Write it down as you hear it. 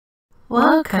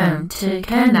Welcome to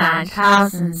Conan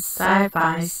Townsend's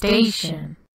Sci-Fi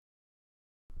Station.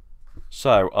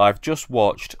 So, I've just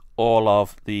watched all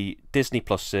of the Disney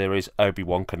Plus series Obi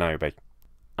Wan Kenobi,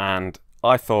 and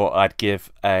I thought I'd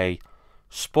give a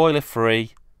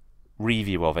spoiler-free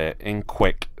review of it in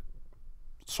quick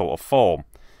sort of form.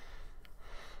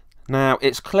 Now,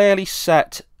 it's clearly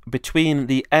set between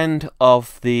the end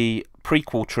of the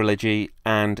prequel trilogy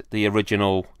and the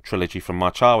original trilogy from my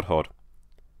childhood,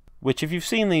 which, if you've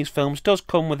seen these films, does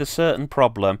come with a certain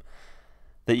problem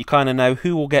that you kind of know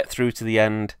who will get through to the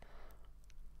end,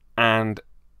 and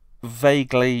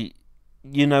vaguely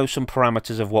you know some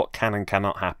parameters of what can and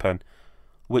cannot happen,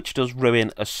 which does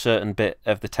ruin a certain bit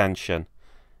of the tension.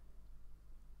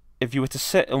 If you were to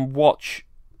sit and watch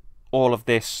all of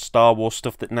this Star Wars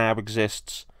stuff that now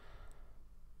exists,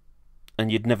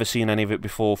 and you'd never seen any of it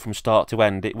before from start to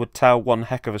end, it would tell one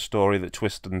heck of a story that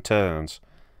twists and turns.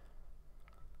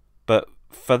 But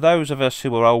for those of us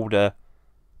who are older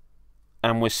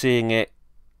and we're seeing it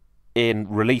in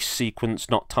release sequence,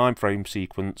 not time frame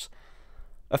sequence,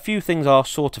 a few things are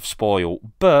sort of spoiled,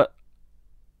 but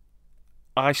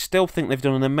I still think they've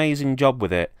done an amazing job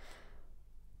with it.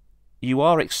 You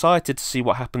are excited to see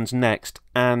what happens next,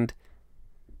 and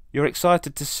you're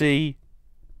excited to see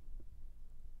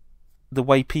the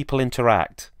way people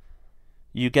interact.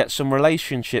 You get some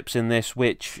relationships in this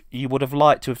which you would have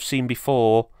liked to have seen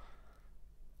before,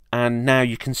 and now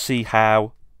you can see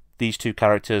how these two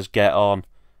characters get on,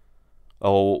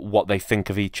 or what they think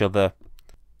of each other.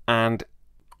 And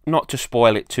not to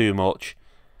spoil it too much,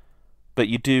 but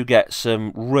you do get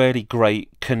some really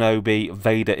great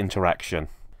Kenobi-Vader interaction.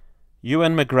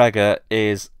 Ewan McGregor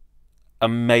is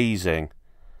amazing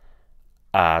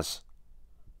as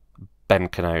Ben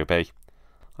Kenobi.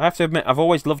 I have to admit, I've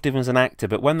always loved him as an actor,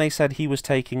 but when they said he was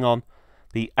taking on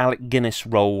the Alec Guinness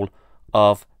role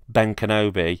of Ben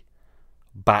Kenobi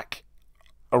back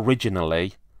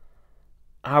originally,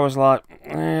 I was like,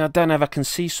 I don't know if I can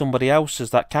see somebody else as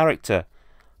that character.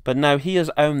 But no, he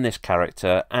has owned this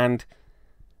character, and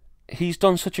he's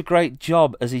done such a great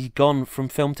job as he's gone from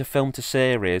film to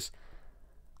series,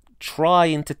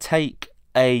 trying to take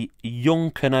a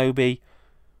young Kenobi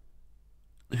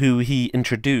who he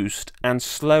introduced and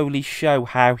slowly show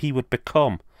how he would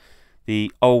become the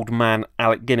old man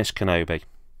Alec Guinness Kenobi.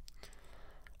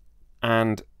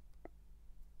 And,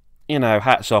 you know,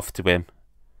 hats off to him.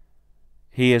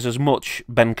 He is as much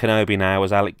Ben Kenobi now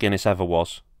as Alec Guinness ever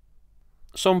was.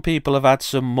 Some people have had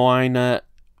some minor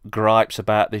gripes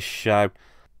about this show.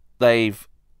 They've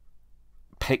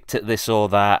picked at this or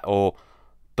that,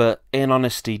 but in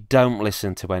honesty, don't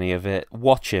listen to any of it.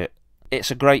 Watch it.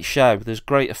 It's a great show. There's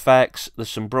great effects, there's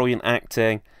some brilliant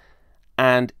acting,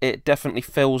 and it definitely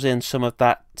fills in some of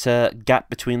that gap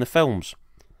between the films.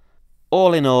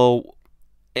 All in all,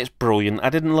 it's brilliant. I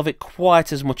didn't love it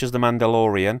quite as much as The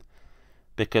Mandalorian,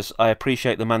 because I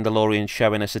appreciate The Mandalorian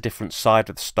showing us a different side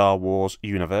of the Star Wars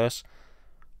universe,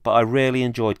 but I really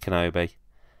enjoyed Kenobi.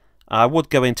 I would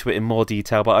go into it in more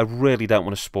detail, but I really don't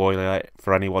want to spoil it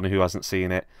for anyone who hasn't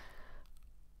seen it.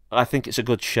 I think it's a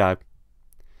good show.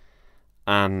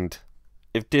 And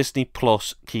if Disney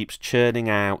Plus keeps churning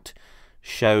out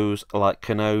shows like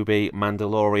Kenobi,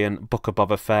 Mandalorian, Book of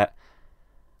Boba Fett,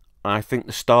 I think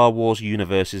the Star Wars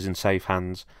universe is in safe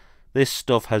hands. This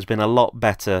stuff has been a lot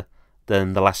better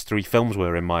than the last 3 films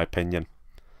were, in my opinion.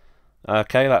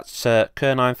 Okay, that's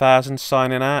Kerr9000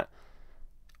 signing out,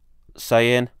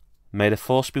 saying, may the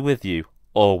Force be with you,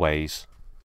 always.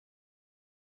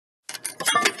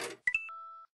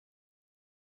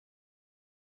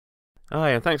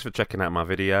 Hi, and thanks for checking out my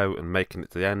video and making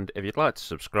it to the end. If you'd like to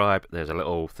subscribe, there's a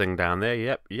little thing down there.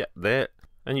 Yep, there.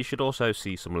 And you should also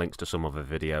see some links to some other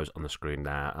videos on the screen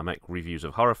now. I make reviews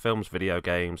of horror films, video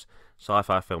games,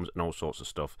 sci-fi films, and all sorts of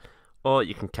stuff. Or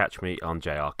you can catch me on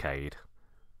J Arcade.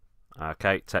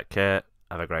 Okay, take care.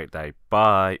 Have a great day.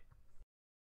 Bye.